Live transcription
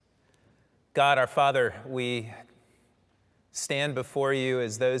God, our Father, we stand before you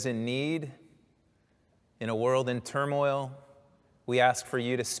as those in need, in a world in turmoil. We ask for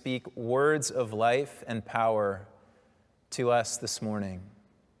you to speak words of life and power to us this morning.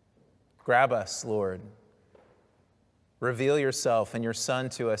 Grab us, Lord. Reveal yourself and your Son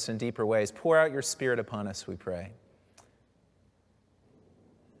to us in deeper ways. Pour out your Spirit upon us, we pray.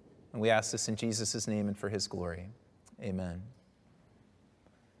 And we ask this in Jesus' name and for his glory. Amen.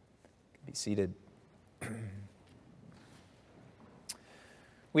 Be seated.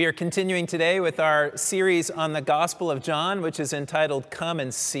 We are continuing today with our series on the Gospel of John, which is entitled Come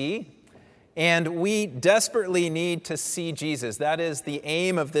and See. And we desperately need to see Jesus. That is the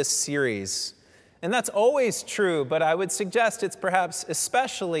aim of this series. And that's always true, but I would suggest it's perhaps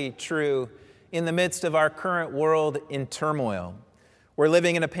especially true in the midst of our current world in turmoil. We're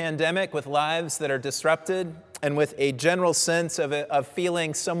living in a pandemic with lives that are disrupted and with a general sense of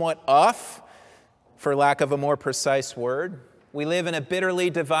feeling somewhat off, for lack of a more precise word. We live in a bitterly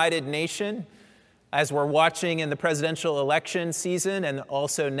divided nation as we're watching in the presidential election season and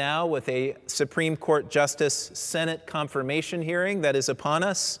also now with a Supreme Court Justice Senate confirmation hearing that is upon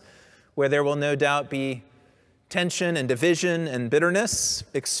us, where there will no doubt be tension and division and bitterness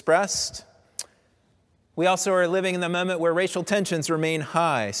expressed. We also are living in the moment where racial tensions remain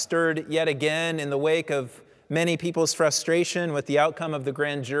high, stirred yet again in the wake of many people's frustration with the outcome of the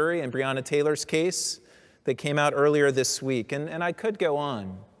grand jury in Breonna Taylor's case that came out earlier this week. And I could go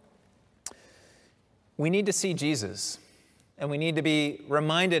on. We need to see Jesus, and we need to be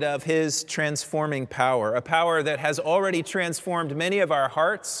reminded of his transforming power, a power that has already transformed many of our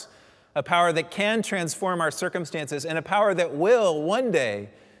hearts, a power that can transform our circumstances, and a power that will one day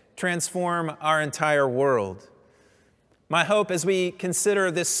transform our entire world. My hope as we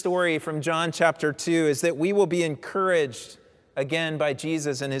consider this story from John chapter 2 is that we will be encouraged again by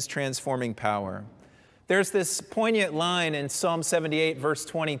Jesus and his transforming power. There's this poignant line in Psalm 78, verse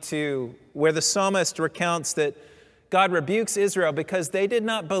 22, where the psalmist recounts that God rebukes Israel because they did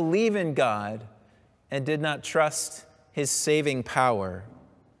not believe in God and did not trust his saving power.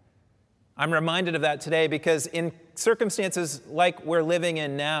 I'm reminded of that today because in circumstances like we're living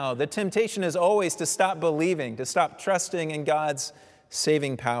in now, the temptation is always to stop believing, to stop trusting in God's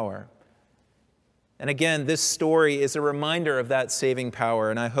saving power. And again, this story is a reminder of that saving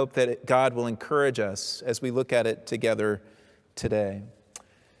power, and I hope that God will encourage us as we look at it together today.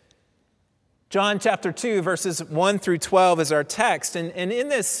 John chapter 2, verses 1 through 12 is our text, and in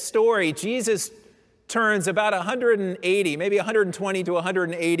this story, Jesus turns about 180, maybe 120 to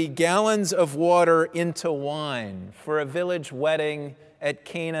 180 gallons of water into wine for a village wedding at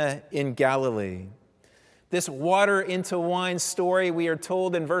Cana in Galilee. This water into wine story, we are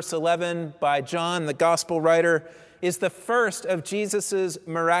told in verse 11 by John, the gospel writer, is the first of Jesus'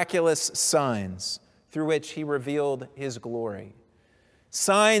 miraculous signs through which he revealed his glory.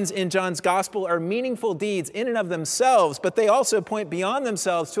 Signs in John's gospel are meaningful deeds in and of themselves, but they also point beyond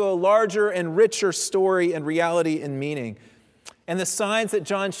themselves to a larger and richer story and reality and meaning. And the signs that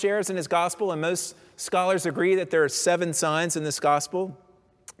John shares in his gospel, and most scholars agree that there are 7 signs in this gospel,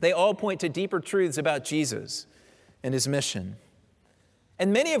 they all point to deeper truths about Jesus and his mission.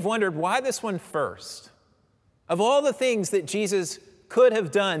 And many have wondered why this one first. Of all the things that Jesus could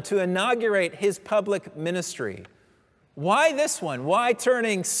have done to inaugurate his public ministry, why this one? Why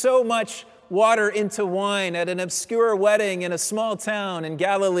turning so much water into wine at an obscure wedding in a small town in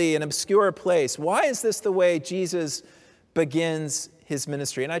Galilee, an obscure place? Why is this the way Jesus begins his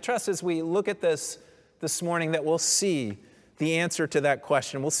ministry? And I trust as we look at this morning that we'll see the answer to that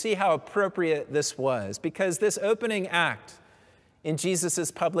question. We'll see how appropriate this was, because this opening act in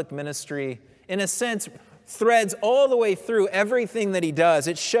Jesus' public ministry, in a sense, threads all the way through everything that he does.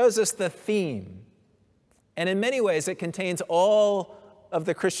 It shows us the theme. And in many ways, it contains all of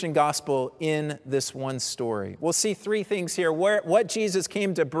the Christian gospel in this one story. We'll see 3 things here: what Jesus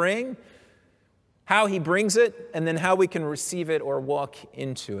came to bring, how he brings it, and then how we can receive it or walk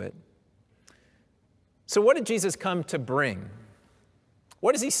into it. So what did Jesus come to bring?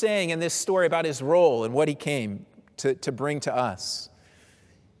 What is he saying in this story about his role and what he came to bring to us?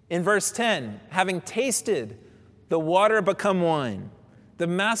 In verse 10, having tasted the water become wine, the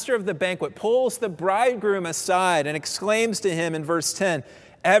master of the banquet pulls the bridegroom aside and exclaims to him in verse 10,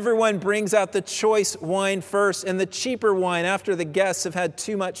 "Everyone brings out the choice wine first and the cheaper wine after the guests have had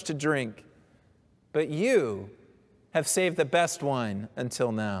too much to drink. But you have saved the best wine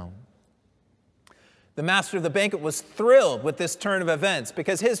until now." The master of the banquet was thrilled with this turn of events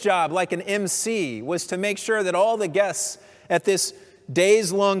because his job, like an MC, was to make sure that all the guests at this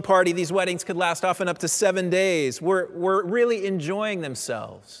days-long party, these weddings could last often up to 7 days, were really enjoying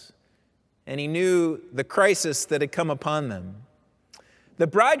themselves. and he knew the crisis that had come upon them. The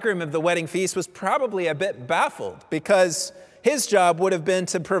bridegroom of the wedding feast was probably a bit baffled because his job would have been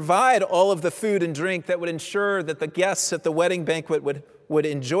to provide all of the food and drink that would ensure that the guests at the wedding banquet would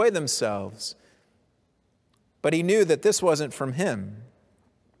enjoy themselves. But he knew that this wasn't from him.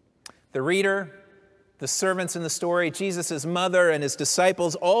 The reader, the servants in the story, Jesus' mother and his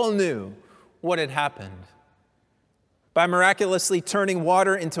disciples all knew what had happened. By miraculously turning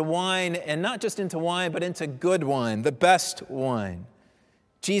water into wine, and not just into wine, but into good wine, the best wine,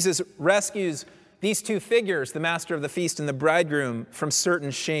 Jesus rescues these two figures, the master of the feast and the bridegroom, from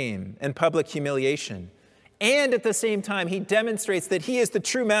certain shame and public humiliation. And at the same time, he demonstrates that he is the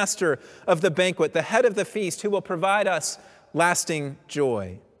true master of the banquet, the head of the feast, who will provide us lasting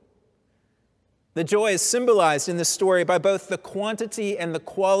joy. The joy is symbolized in this story by both the quantity and the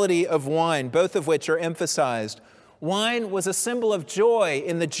quality of wine, both of which are emphasized. Wine was a symbol of joy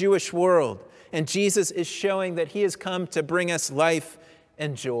in the Jewish world, and Jesus is showing that he has come to bring us life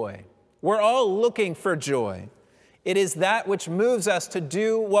and joy. We're all looking for joy. It is that which moves us to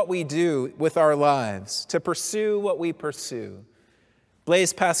do what we do with our lives, to pursue what we pursue.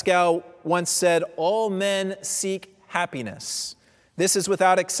 Blaise Pascal once said, "All men seek happiness. This is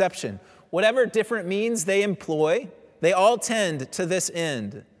without exception. Whatever different means they employ, they all tend to this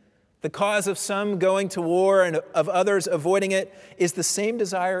end. The cause of some going to war and of others avoiding it is the same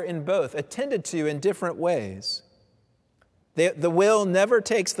desire in both, attended to in different ways. The will never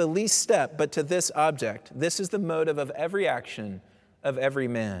takes the least step but to this object. This is the motive of every action of every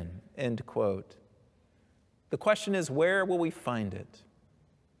man." End quote. The question is, where will we find it?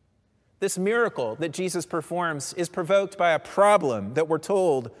 This miracle that Jesus performs is provoked by a problem that we're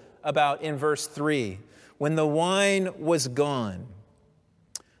told about in verse 3. When the wine was gone.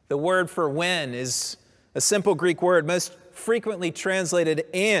 The word for when is a simple Greek word, most frequently translated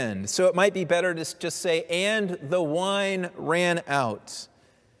 "and," so it might be better to just say, "and the wine ran out."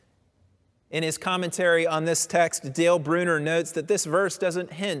 In his commentary on this text, Dale Bruner notes that this verse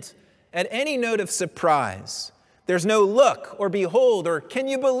doesn't hint at any note of surprise. There's no "look" or "behold" or "can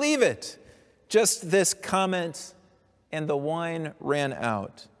you believe it?" Just this comment, "and the wine ran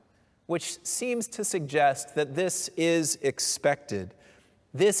out," which seems to suggest that this is expected.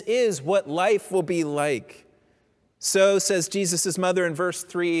 This is what life will be like. So, says Jesus' mother in verse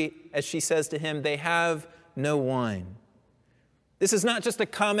 3, as she says to him, "They have no wine." This is not just a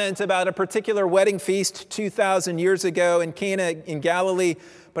comment about a particular wedding feast 2,000 years ago in Cana in Galilee,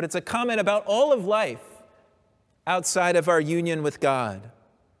 but it's a comment about all of life outside of our union with God.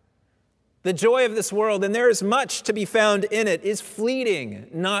 The joy of this world, and there is much to be found in it, is fleeting,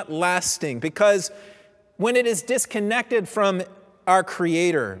 not lasting, because when it is disconnected from our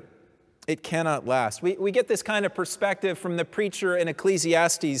Creator, it cannot last. We get this kind of perspective from the preacher in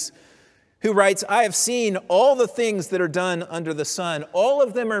Ecclesiastes who writes, "I have seen all the things that are done under the sun. All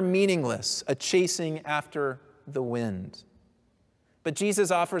of them are meaningless, a chasing after the wind." But Jesus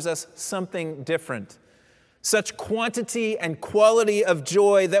offers us something different. Such quantity and quality of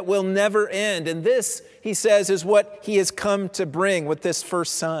joy that will never end. And this, he says, is what he has come to bring with this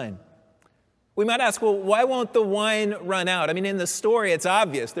first sign. We might ask, well, why won't the wine run out? I mean, in the story, it's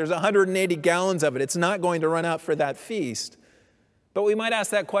obvious. There's 180 gallons of it. It's not going to run out for that feast. But we might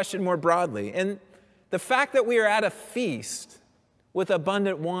ask that question more broadly. And the fact that we are at a feast with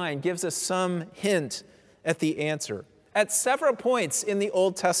abundant wine gives us some hint at the answer. At several points in the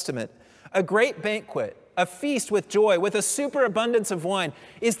Old Testament, a great banquet, a feast with joy, with a superabundance of wine,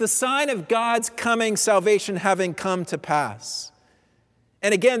 is the sign of God's coming salvation having come to pass.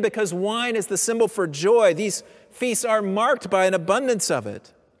 And again, because wine is the symbol for joy, these feasts are marked by an abundance of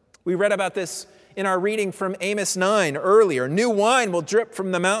it. We read about this in our reading from Amos 9 earlier. "New wine will drip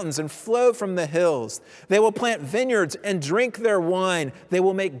from the mountains and flow from the hills. They will plant vineyards and drink their wine. They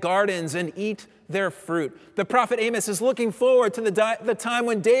will make gardens and eat their fruit." The prophet Amos is looking forward to the time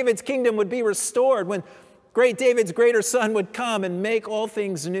when David's kingdom would be restored, when great David's greater son would come and make all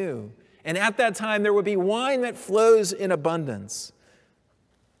things new. And at that time, there would be wine that flows in abundance.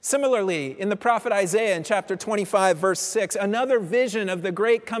 Similarly, in the prophet Isaiah in chapter 25, verse 6, another vision of the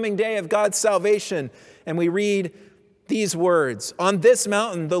great coming day of God's salvation. And we read these words, "On this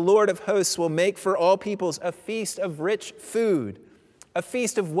mountain, the Lord of hosts will make for all peoples a feast of rich food, a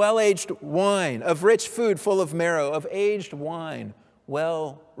feast of well-aged wine, of rich food full of marrow, of aged wine,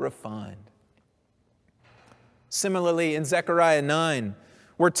 well refined." Similarly, in Zechariah 9,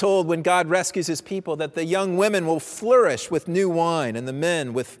 we're told when God rescues his people that the young women will flourish with new wine and the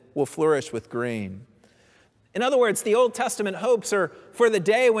men will flourish with grain. In other words, the Old Testament hopes are for the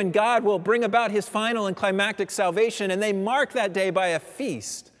day when God will bring about his final and climactic salvation, and they mark that day by a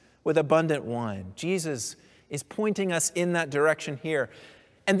feast, with abundant wine. Jesus is pointing us in that direction here.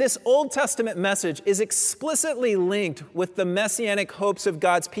 And this Old Testament message is explicitly linked with the messianic hopes of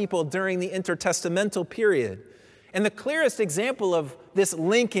God's people during the intertestamental period. And the clearest example of this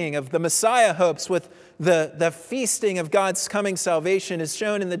linking of the Messiah hopes with the feasting of God's coming salvation is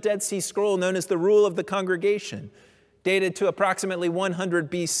shown in the Dead Sea Scroll known as the Rule of the Congregation, dated to approximately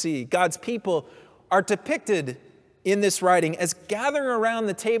 100 BC. God's people are depicted in this writing as gathering around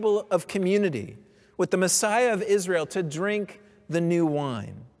the table of community with the Messiah of Israel to drink the new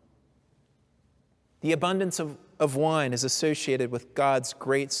wine. The abundance of wine is associated with God's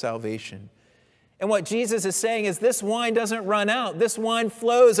great salvation. And what Jesus is saying is this wine doesn't run out. This wine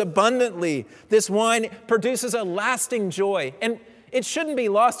flows abundantly. This wine produces a lasting joy. And it shouldn't be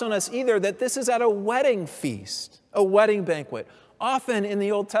lost on us either that this is at a wedding feast, a wedding banquet. Often in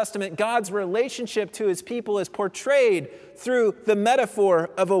the Old Testament, God's relationship to his people is portrayed through the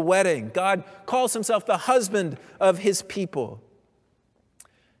metaphor of a wedding. God calls himself the husband of his people.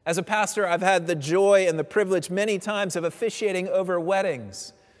 As a pastor, I've had the joy and the privilege many times of officiating over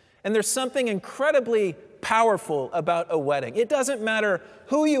weddings. And there's something incredibly powerful about a wedding. It doesn't matter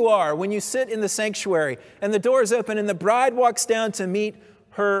who you are when you sit in the sanctuary and the doors open and the bride walks down to meet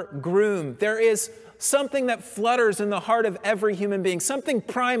her groom. There is something that flutters in the heart of every human being, something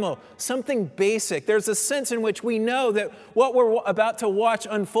primal, something basic. There's a sense in which we know that what we're about to watch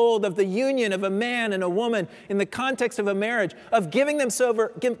unfold of the union of a man and a woman in the context of a marriage, of giving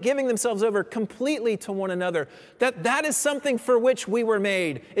themselves over completely to one another, that is something for which we were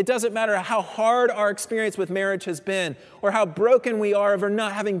made. It doesn't matter how hard our experience with marriage has been, or how broken we are over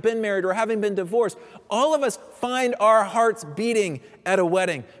not having been married or having been divorced. All of us find our hearts beating at a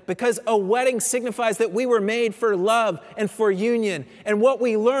wedding, because a wedding signifies that we were made for love and for union. And what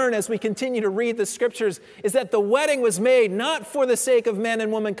we learn as we continue to read the scriptures is that the wedding was made not for the sake of man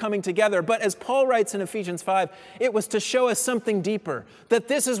and woman coming together, but as Paul writes in Ephesians 5, it was to show us something deeper, that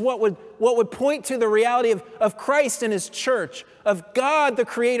this is what would point to the reality of Christ and his church, of God the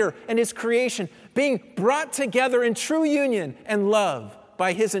Creator and his creation being brought together in true union and love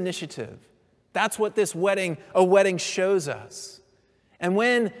by his initiative. That's what a wedding shows us. And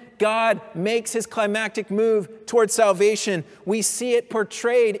when God makes his climactic move towards salvation, we see it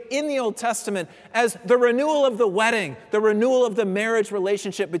portrayed in the Old Testament as the renewal of the wedding, the renewal of the marriage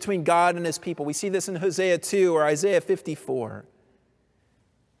relationship between God and his people. We see this in Hosea 2 or Isaiah 54.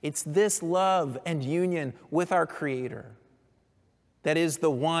 It's this love and union with our Creator that is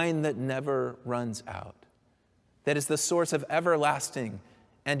the wine that never runs out, that is the source of everlasting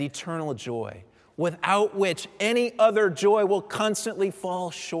and eternal joy, without which any other joy will constantly fall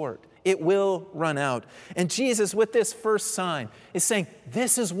short. It will run out. And Jesus, with this first sign, is saying,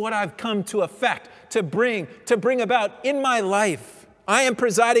 this is what I've come to effect, to bring about in my life. I am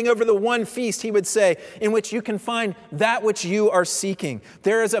presiding over the one feast, he would say, in which you can find that which you are seeking.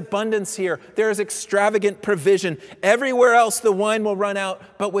 There is abundance here. There is extravagant provision. Everywhere else the wine will run out,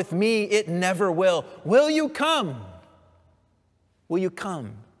 but with me it never will. Will you come? Will you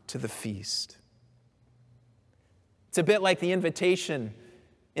come to the feast? It's a bit like the invitation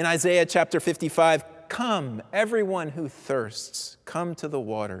in Isaiah chapter 55. Come, everyone who thirsts, come to the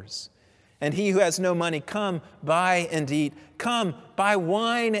waters. And he who has no money, come, buy and eat. Come, buy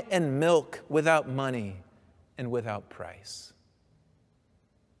wine and milk without money and without price.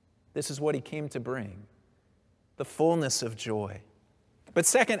 This is what he came to bring, the fullness of joy. But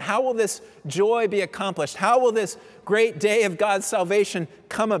second, how will this joy be accomplished? How will this great day of God's salvation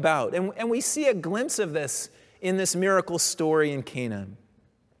come about? And we see a glimpse of this in this miracle story in Cana,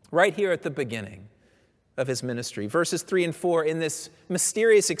 right here at the beginning of his ministry. Verses 3 and 4, in this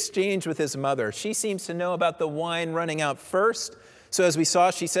mysterious exchange with his mother, she seems to know about the wine running out first. So as we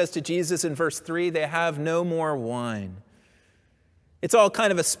saw, she says to Jesus in verse 3, they have no more wine. It's all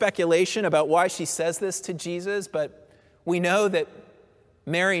kind of a speculation about why she says this to Jesus, but we know that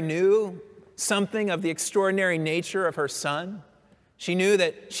Mary knew something of the extraordinary nature of her son. She knew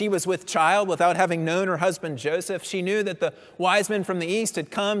that she was with child without having known her husband Joseph. She knew that the wise men from the east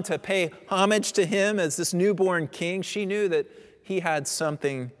had come to pay homage to him as this newborn king. She knew that he had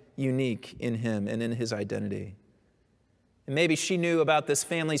something unique in him and in his identity. And maybe she knew about this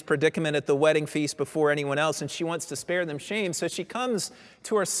family's predicament at the wedding feast before anyone else, and she wants to spare them shame. So she comes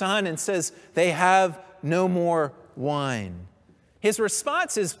to her son and says, they have no more wine. His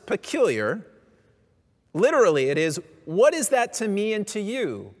response is peculiar. Literally, it is, what is that to me and to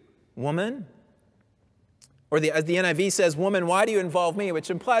you, woman? Or as the NIV says, woman, why do you involve me? Which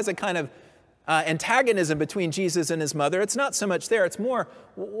implies a kind of antagonism between Jesus and his mother. It's not so much there. It's more,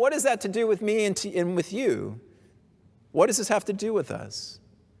 what is that to do with me and with you? What does this have to do with us?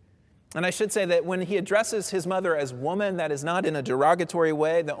 And I should say that when he addresses his mother as woman, that is not in a derogatory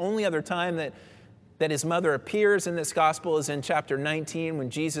way. The only other time that his mother appears in this gospel is in chapter 19 when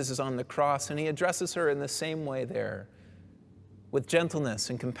Jesus is on the cross, and he addresses her in the same way there, with gentleness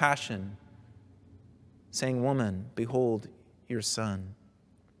and compassion, saying, "Woman, behold your son."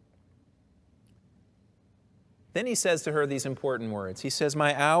 Then he says to her these important words. He says,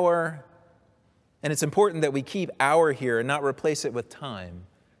 "My hour," and it's important that we keep hour here and not replace it with time,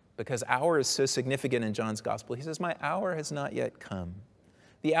 because hour is so significant in John's gospel. He says, "My hour has not yet come."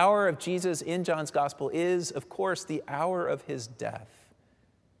 The hour of Jesus in John's gospel is, of course, the hour of his death.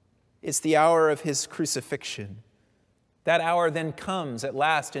 It's the hour of his crucifixion. That hour then comes at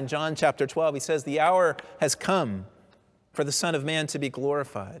last in John chapter 12. He says, "The hour has come for the Son of Man to be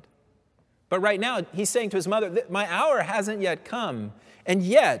glorified." But right now, he's saying to his mother, "My hour hasn't yet come." And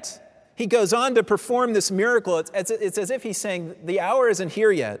yet, he goes on to perform this miracle. It's as if he's saying, the hour isn't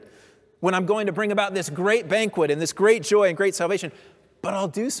here yet when I'm going to bring about this great banquet and this great joy and great salvation. But I'll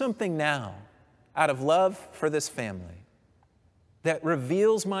do something now out of love for this family that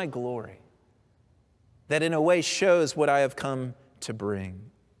reveals my glory, that in a way shows what I have come to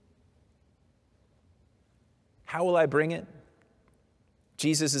bring. How will I bring it?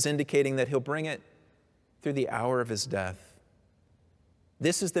 Jesus is indicating that he'll bring it through the hour of his death.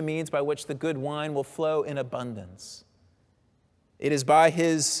 This is the means by which the good wine will flow in abundance. It is by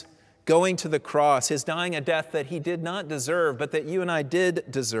his going to the cross, his dying a death that he did not deserve, but that you and I did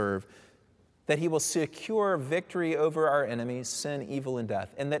deserve, that he will secure victory over our enemies, sin, evil, and death,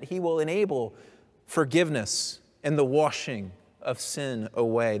 and that he will enable forgiveness and the washing of sin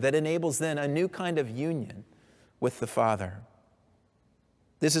away, that enables then a new kind of union with the Father.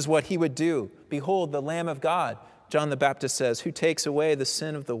 This is what he would do. "Behold, the Lamb of God," John the Baptist says, "who takes away the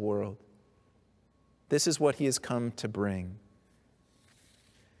sin of the world." This is what he has come to bring.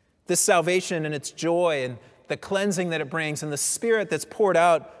 This salvation and its joy and the cleansing that it brings and the Spirit that's poured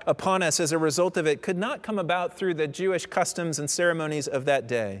out upon us as a result of it could not come about through the Jewish customs and ceremonies of that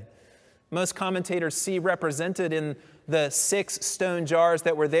day. Most commentators see represented in the 6 stone jars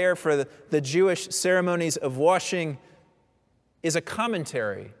that were there for the Jewish ceremonies of washing is a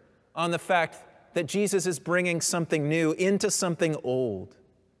commentary on the fact that Jesus is bringing something new into something old.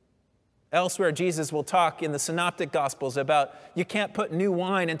 Elsewhere, Jesus will talk in the Synoptic Gospels about you can't put new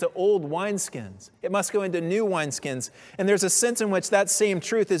wine into old wineskins. It must go into new wineskins. And there's a sense in which that same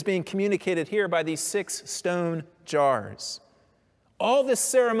truth is being communicated here by these 6 stone jars. All this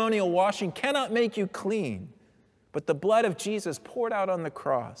ceremonial washing cannot make you clean, but the blood of Jesus poured out on the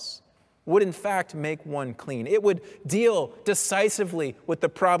cross would in fact make one clean. It would deal decisively with the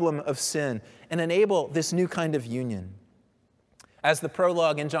problem of sin and enable this new kind of union. As the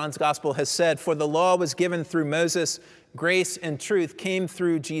prologue in John's Gospel has said, "For the law was given through Moses, grace and truth came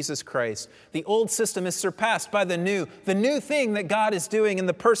through Jesus Christ." The old system is surpassed by the new thing that God is doing in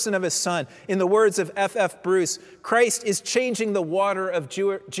the person of his Son. In the words of F.F. Bruce, Christ is changing the water of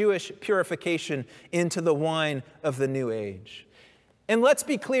Jewish purification into the wine of the new age. And let's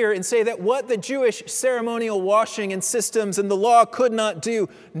be clear and say that what the Jewish ceremonial washing and systems and the law could not do,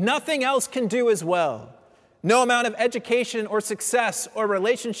 nothing else can do as well. No amount of education or success or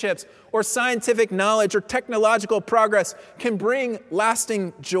relationships or scientific knowledge or technological progress can bring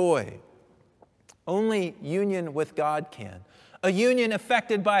lasting joy. Only union with God can. A union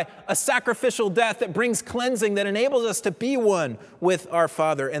affected by a sacrificial death that brings cleansing, that enables us to be one with our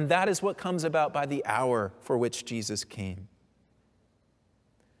Father. And that is what comes about by the hour for which Jesus came.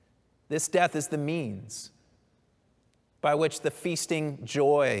 This death is the means by which the feasting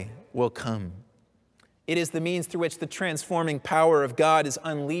joy will come. It is the means through which the transforming power of God is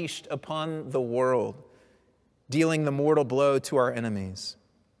unleashed upon the world, dealing the mortal blow to our enemies.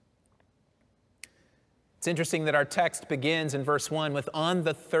 It's interesting that our text begins in verse 1 with "on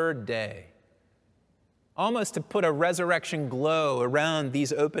the third day," almost to put a resurrection glow around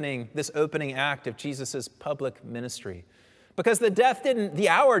this opening act of Jesus' public ministry. Because the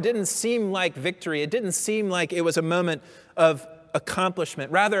hour didn't seem like victory. It didn't seem like it was a moment of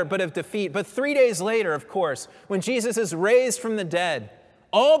accomplishment, rather, but of defeat. But 3 days later, of course, when Jesus is raised from the dead,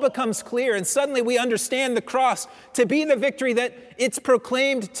 all becomes clear, and suddenly we understand the cross to be the victory that it's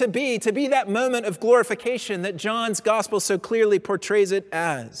proclaimed to be that moment of glorification that John's gospel so clearly portrays it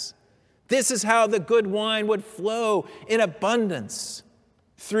as. This is how the good wine would flow in abundance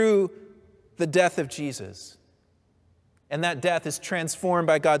through the death of Jesus. And that death is transformed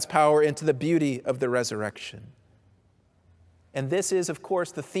by God's power into the beauty of the resurrection. And this is, of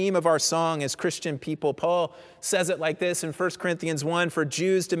course, the theme of our song as Christian people. Paul says it like this in 1 Corinthians 1, "For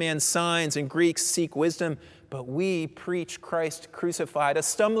Jews demand signs and Greeks seek wisdom, but we preach Christ crucified, a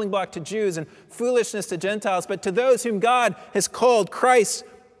stumbling block to Jews and foolishness to Gentiles, but to those whom God has called, Christ,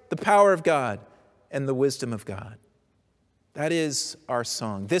 the power of God and the wisdom of God." That is our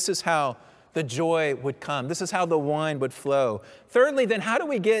song. This is how the joy would come. This is how the wine would flow. Thirdly, then, how do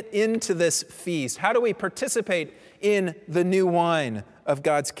we get into this feast? How do we participate in the new wine of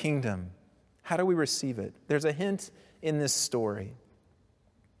God's kingdom? How do we receive it? There's a hint in this story.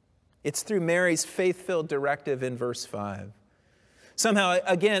 It's through Mary's faith-filled directive in verse 5. Somehow,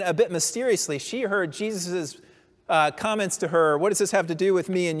 again, a bit mysteriously, she heard Jesus' comments to her, "What does this have to do with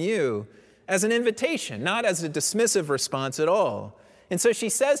me and you?" as an invitation, not as a dismissive response at all. And so she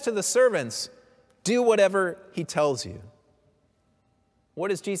says to the servants, "Do whatever he tells you." What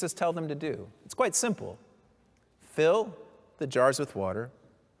does Jesus tell them to do? It's quite simple. Fill the jars with water,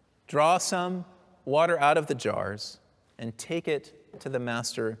 draw some water out of the jars, and take it to the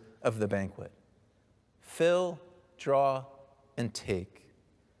master of the banquet. Fill, draw, and take.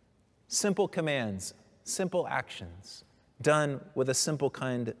 Simple commands, simple actions, done with a simple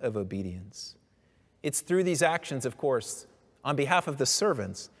kind of obedience. It's through these actions, of course, on behalf of the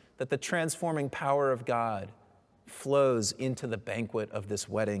servants, that the transforming power of God flows into the banquet of this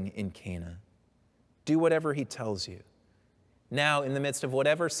wedding in Cana. Do whatever he tells you. Now, in the midst of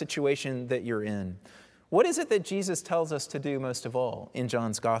whatever situation that you're in, what is it that Jesus tells us to do most of all in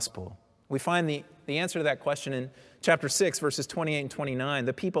John's gospel? We find the answer to that question in chapter 6, verses 28 and 29.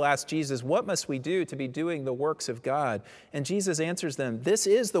 The people ask Jesus, "What must we do to be doing the works of God?" And Jesus answers them, "This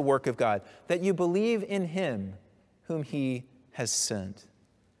is the work of God, that you believe in him whom he has sent."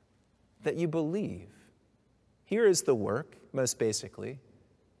 That you believe. Here is the work, most basically.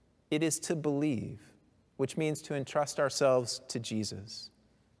 It is to believe, which means to entrust ourselves to Jesus.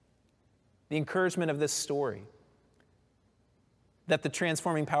 The encouragement of this story, that the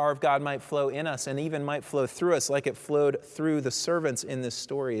transforming power of God might flow in us and even might flow through us like it flowed through the servants in this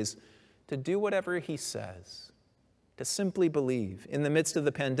story, is to do whatever he says, to simply believe. In the midst of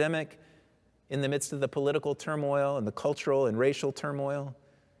the pandemic, in the midst of the political turmoil and the cultural and racial turmoil,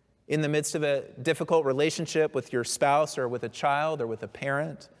 in the midst of a difficult relationship with your spouse or with a child or with a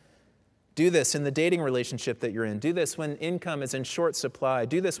parent, do this in the dating relationship that you're in. Do this when income is in short supply.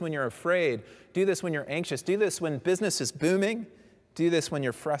 Do this when you're afraid. Do this when you're anxious. Do this when business is booming. Do this when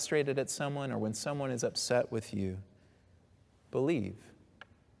you're frustrated at someone or when someone is upset with you. Believe.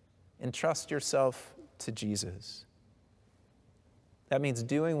 Entrust yourself to Jesus. That means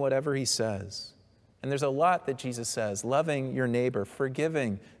doing whatever he says. And there's a lot that Jesus says: loving your neighbor,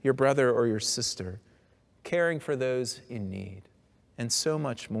 forgiving your brother or your sister, caring for those in need, and so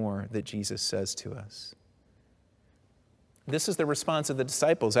much more that Jesus says to us. This is the response of the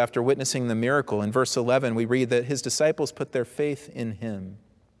disciples after witnessing the miracle. In verse 11, we read that his disciples put their faith in him.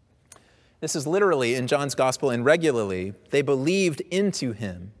 This is literally in John's gospel, and regularly, they believed into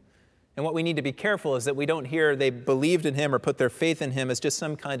him. And what we need to be careful is that we don't hear they believed in him or put their faith in him as just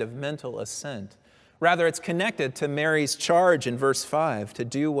some kind of mental assent. Rather, it's connected to Mary's charge in verse 5 to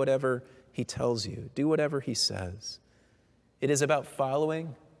do whatever he tells you, do whatever he says. It is about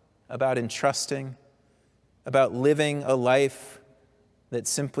following, about entrusting, about living a life that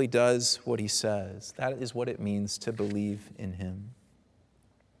simply does what he says. That is what it means to believe in him.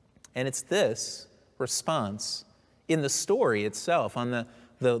 And it's this response in the story itself, on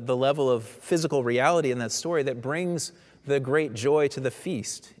the level of physical reality in that story, that brings the great joy to the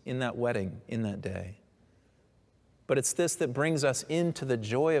feast in that wedding, in that day. But it's this that brings us into the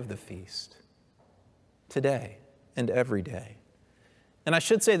joy of the feast today and every day. And I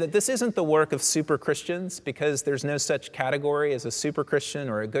should say that this isn't the work of super Christians, because there's no such category as a super Christian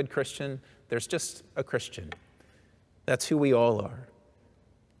or a good Christian. There's just a Christian. That's who we all are.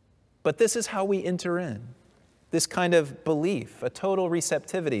 But this is how we enter in. This kind of belief, a total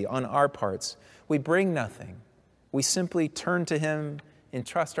receptivity on our parts. We bring nothing. We simply turn to him,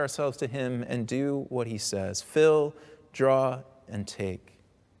 entrust ourselves to him, and do what he says. Fill, draw, and take.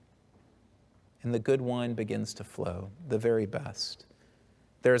 And the good wine begins to flow, the very best.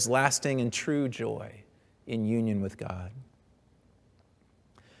 There's lasting and true joy in union with God.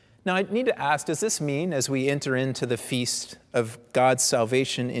 Now, I need to ask, does this mean, as we enter into the feast of God's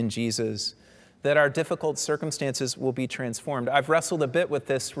salvation in Jesus, that our difficult circumstances will be transformed? I've wrestled a bit with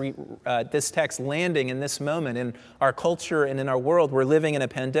this text landing in this moment in our culture and in our world. We're living in a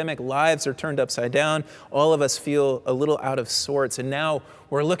pandemic. Lives are turned upside down. All of us feel a little out of sorts. And now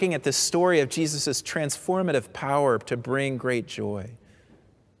we're looking at this story of Jesus' transformative power to bring great joy.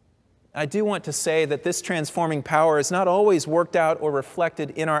 I do want to say that this transforming power is not always worked out or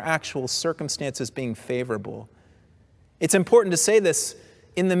reflected in our actual circumstances being favorable. It's important to say this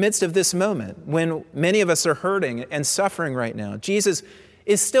in the midst of this moment when many of us are hurting and suffering right now. Jesus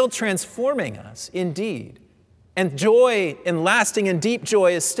is still transforming us, indeed. And joy and lasting and deep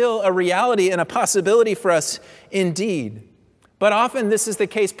joy is still a reality and a possibility for us, indeed. But often this is the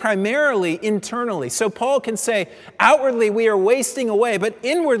case primarily internally. So Paul can say, outwardly we are wasting away, but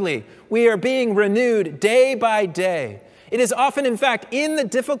inwardly we are being renewed day by day. It is often, in fact, in the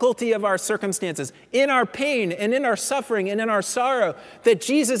difficulty of our circumstances, in our pain and in our suffering and in our sorrow, that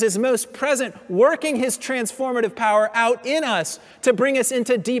Jesus is most present, working his transformative power out in us to bring us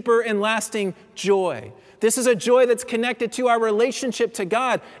into deeper and lasting joy. This is a joy that's connected to our relationship to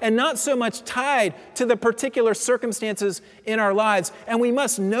God and not so much tied to the particular circumstances in our lives. And we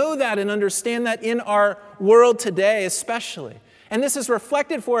must know that and understand that in our world today especially. And this is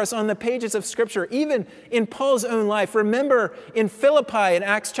reflected for us on the pages of Scripture, even in Paul's own life. Remember in Philippi in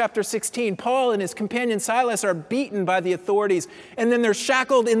Acts chapter 16, Paul and his companion Silas are beaten by the authorities, and then they're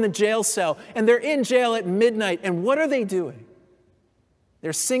shackled in the jail cell, and they're in jail at midnight. And what are they doing?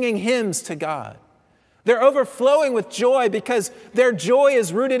 They're singing hymns to God. They're overflowing with joy because their joy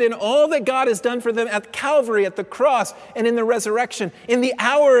is rooted in all that God has done for them at Calvary, at the cross, and in the resurrection, in the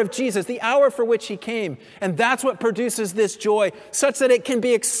hour of Jesus, the hour for which he came. And that's what produces this joy, such that it can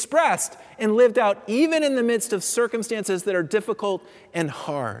be expressed and lived out even in the midst of circumstances that are difficult and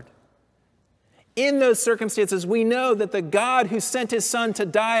hard. In those circumstances, we know that the God who sent his Son to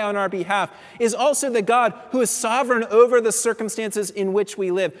die on our behalf is also the God who is sovereign over the circumstances in which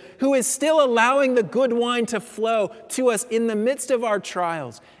we live, who is still allowing the good wine to flow to us in the midst of our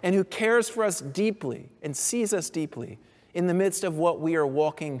trials, and who cares for us deeply and sees us deeply in the midst of what we are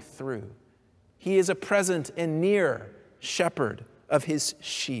walking through. He is a present and near shepherd of his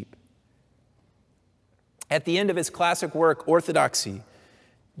sheep. At the end of his classic work, Orthodoxy,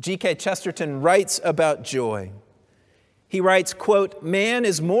 G.K. Chesterton writes about joy. He writes, quote, "Man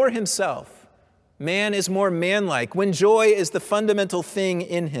is more himself. Man is more manlike when joy is the fundamental thing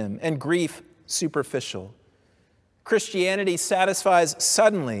in him and grief superficial. Christianity satisfies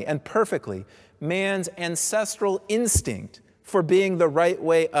suddenly and perfectly man's ancestral instinct for being the right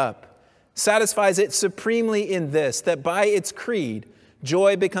way up, satisfies it supremely in this, that by its creed,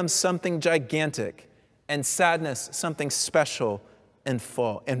 joy becomes something gigantic and sadness something special and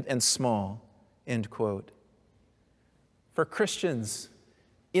small," end quote. For Christians,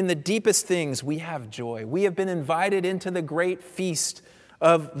 in the deepest things, we have joy. We have been invited into the great feast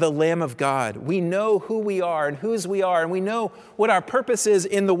of the Lamb of God. We know who we are and whose we are, and we know what our purpose is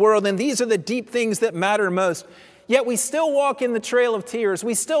in the world, and these are the deep things that matter most. Yet we still walk in the trail of tears.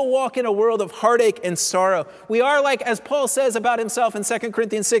 We still walk in a world of heartache and sorrow. We are, like as Paul says about himself in 2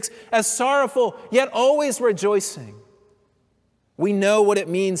 Corinthians 6, as sorrowful, yet always rejoicing. We know what it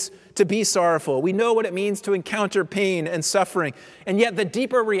means to be sorrowful. We know what it means to encounter pain and suffering. And yet the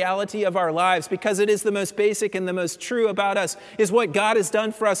deeper reality of our lives, because it is the most basic and the most true about us, is what God has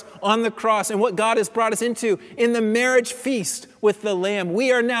done for us on the cross and what God has brought us into in the marriage feast with the Lamb.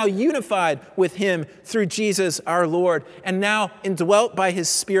 We are now unified with him through Jesus our Lord and now indwelt by his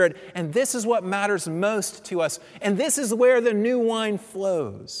Spirit. And this is what matters most to us. And this is where the new wine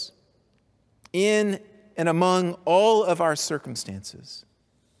flows, in and among all of our circumstances.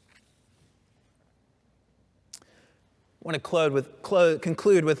 I want to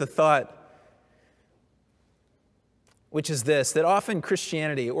conclude with a thought, which is this, that often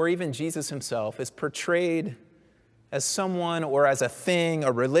Christianity, or even Jesus himself, is portrayed as someone or as a thing,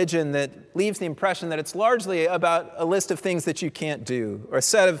 a religion that leaves the impression that it's largely about a list of things that you can't do, or a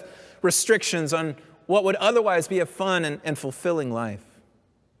set of restrictions on what would otherwise be a fun and fulfilling life.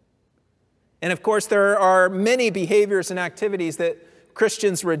 And of course, there are many behaviors and activities that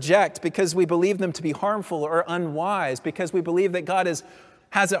Christians reject because we believe them to be harmful or unwise, because we believe that God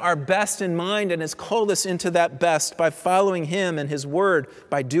has our best in mind and has called us into that best by following him and his word,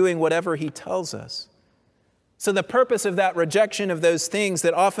 by doing whatever he tells us. So the purpose of that rejection of those things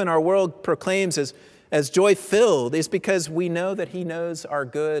that often our world proclaims as joy-filled is because we know that he knows our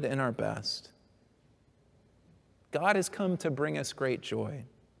good and our best. God has come to bring us great joy.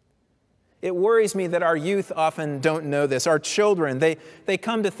 It worries me that our youth often don't know this. Our children, they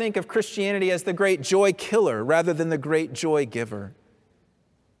come to think of Christianity as the great joy killer rather than the great joy giver.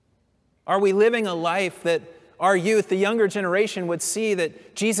 Are we living a life that our youth, the younger generation, would see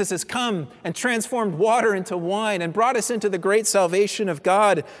that Jesus has come and transformed water into wine and brought us into the great salvation of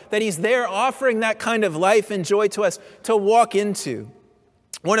God, that he's there offering that kind of life and joy to us to walk into?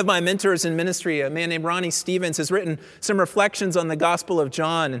 One of my mentors in ministry, a man named Ronnie Stevens, has written some reflections on the Gospel of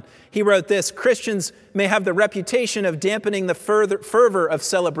John. And he wrote this: Christians may have the reputation of dampening the fervor of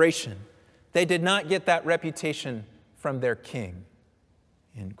celebration. They did not get that reputation from their king.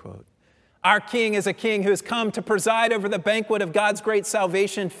 End quote. Our king is a king who has come to preside over the banquet of God's great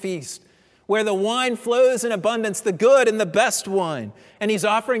salvation feast, where the wine flows in abundance, the good and the best wine. And he's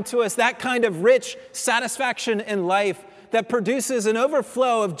offering to us that kind of rich satisfaction in life that produces an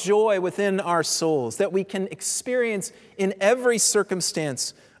overflow of joy within our souls that we can experience in every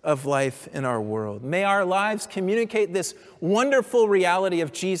circumstance of life in our world. May our lives communicate this wonderful reality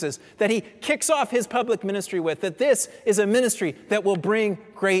of Jesus that he kicks off his public ministry with, that this is a ministry that will bring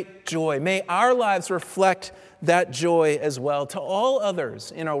great joy. May our lives reflect that joy as well to all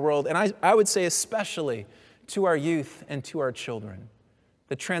others in our world, and I would say especially to our youth and to our children.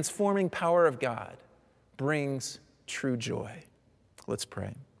 The transforming power of God brings true joy. Let's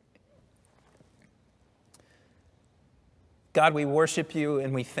pray. God, we worship you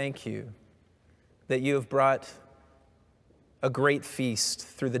and we thank you that you have brought a great feast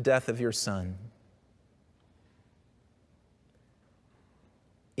through the death of your Son.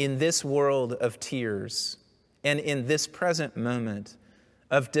 In this world of tears and in this present moment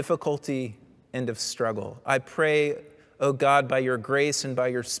of difficulty and of struggle, I pray, O God, by your grace and by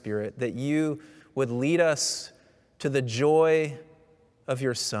your Spirit, that you would lead us to the joy of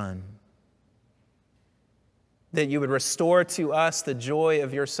your Son, that you would restore to us the joy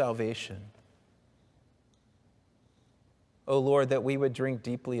of your salvation. O Lord, that we would drink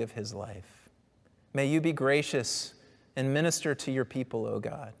deeply of his life. May you be gracious and minister to your people, O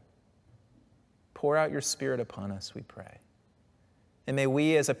God. Pour out your Spirit upon us, we pray. And may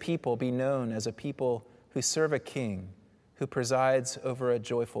we as a people be known as a people who serve a king who presides over a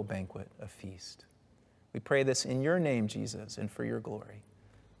joyful banquet, a feast. We pray this in your name, Jesus, and for your glory.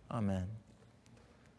 Amen.